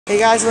Hey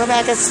guys, we're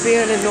back at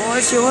Spirit in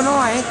Norris,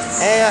 Illinois,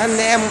 and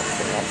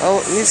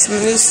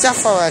new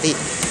stuff already.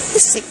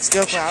 This thing's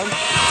go around.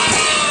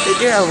 They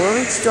do a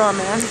Living Straw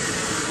Man.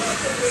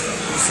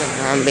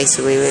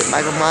 Basically with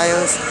Michael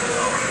Myers.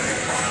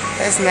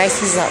 That's nice,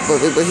 he's not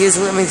bully, but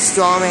he's a Living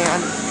Straw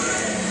Man.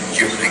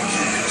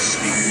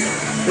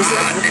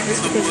 This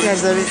picture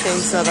has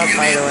everything set up,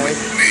 by the way.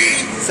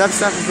 Some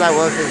stuff is not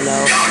working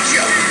though.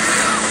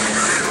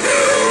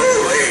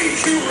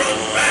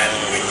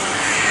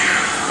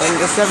 And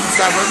the stuff that's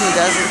not working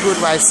does include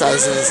life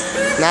sizes,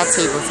 not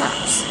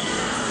tabletops.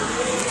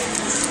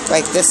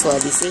 Like this one,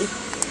 you see?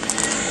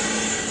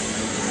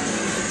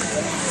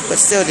 But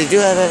still, they do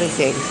have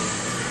everything.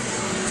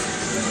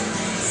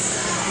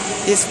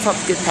 This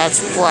pumpkin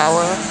patch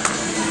flower.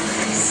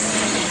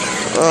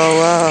 Oh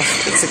wow,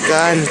 it's a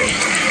gun.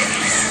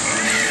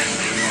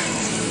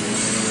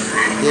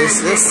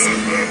 Here's this.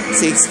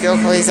 See,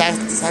 skillful, he's at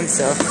the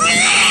sensor.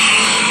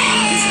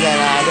 He's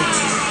that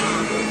odd.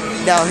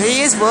 No, he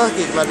is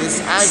working, but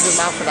his eyes and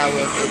mouth are not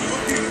working.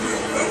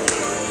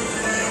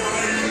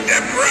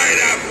 Step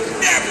right up,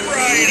 step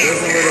right up.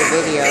 Here's a little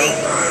video.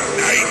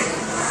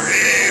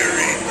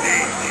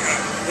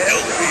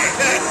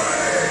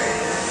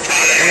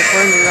 And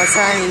according to that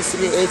sign, he used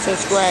to be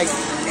H.S. Greg.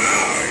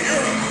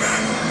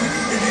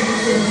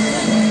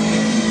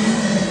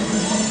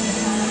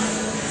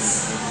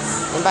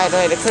 And by the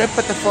way, they could have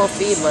put the full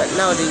feed, but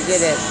no, they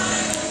didn't.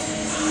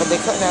 But they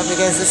couldn't have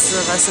because this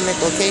is a Resimic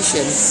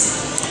location.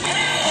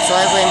 So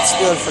I blame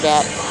Spirit for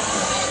that.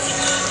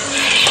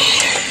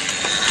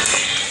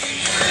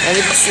 And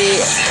you can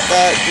see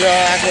that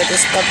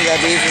this puppy I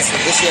used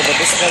this year, but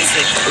this one's,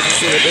 you can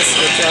see that this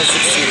is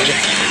 2016.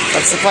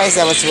 I'm surprised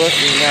that was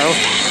working now.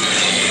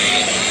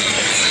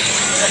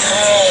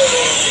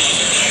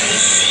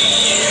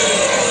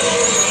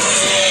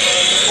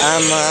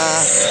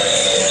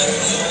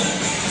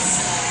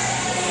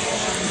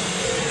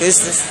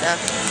 Here's the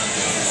stuff.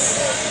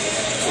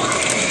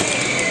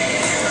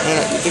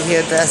 And you can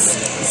hear this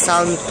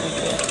sound.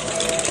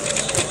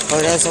 Oh,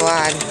 there's a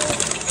lot.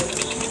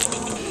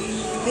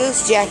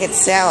 Here's Jacket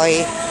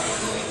Sally.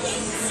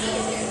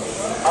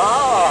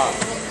 Ah,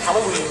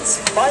 Halloween's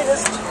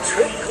finest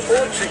trick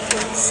or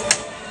treaters.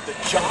 The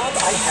job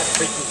I have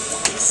for you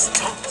is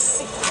top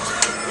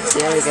secret.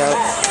 There we go.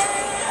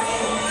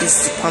 This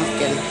is the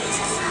pumpkin.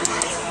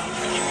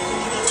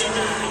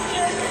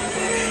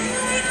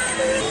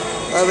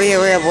 Over here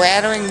we have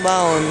Rattling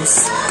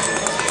Bones.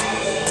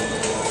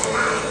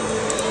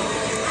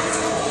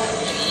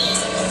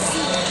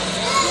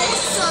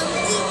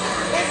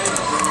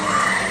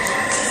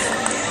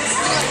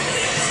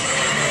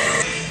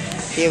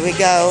 Here we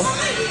go.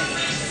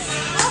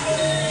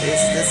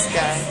 Here's this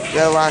guy.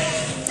 Go on.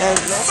 And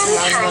that's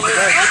not much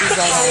better. She's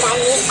like,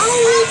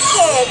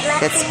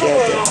 that's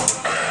good.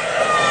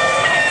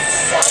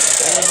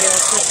 And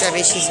here's this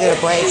guy. She's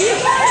gonna break.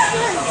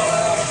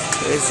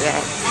 Who's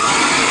that?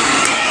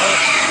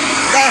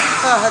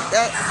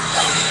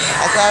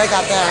 I thought I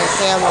got that on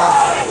camera.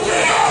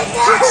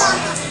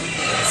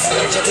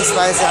 Jeffy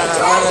Spicer. I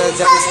remember the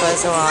Jeffy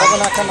Spicer one. Doesn't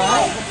that come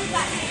out?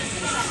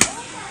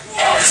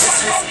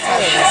 This is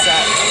kind of a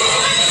set.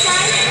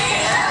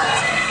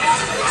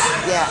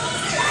 Yeah.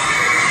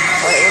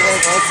 Wait, we're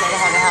gonna go to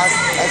the house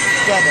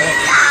together.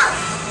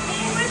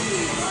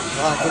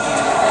 Oh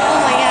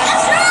my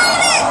gosh.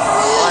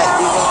 Alright,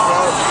 you go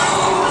first.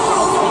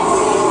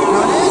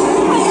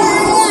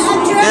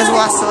 There's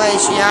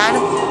Wastellation.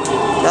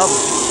 Nope.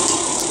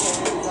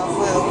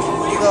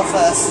 You go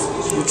first.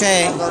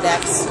 Okay. I'll go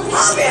next. Go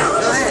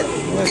ahead.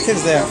 There's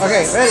kids there.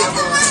 Okay, ready?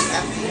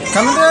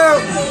 Coming through.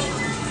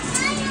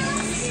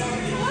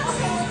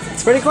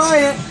 It's pretty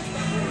quiet.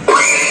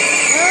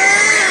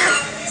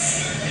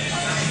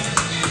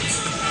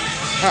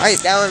 Alright,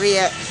 that would be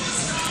it.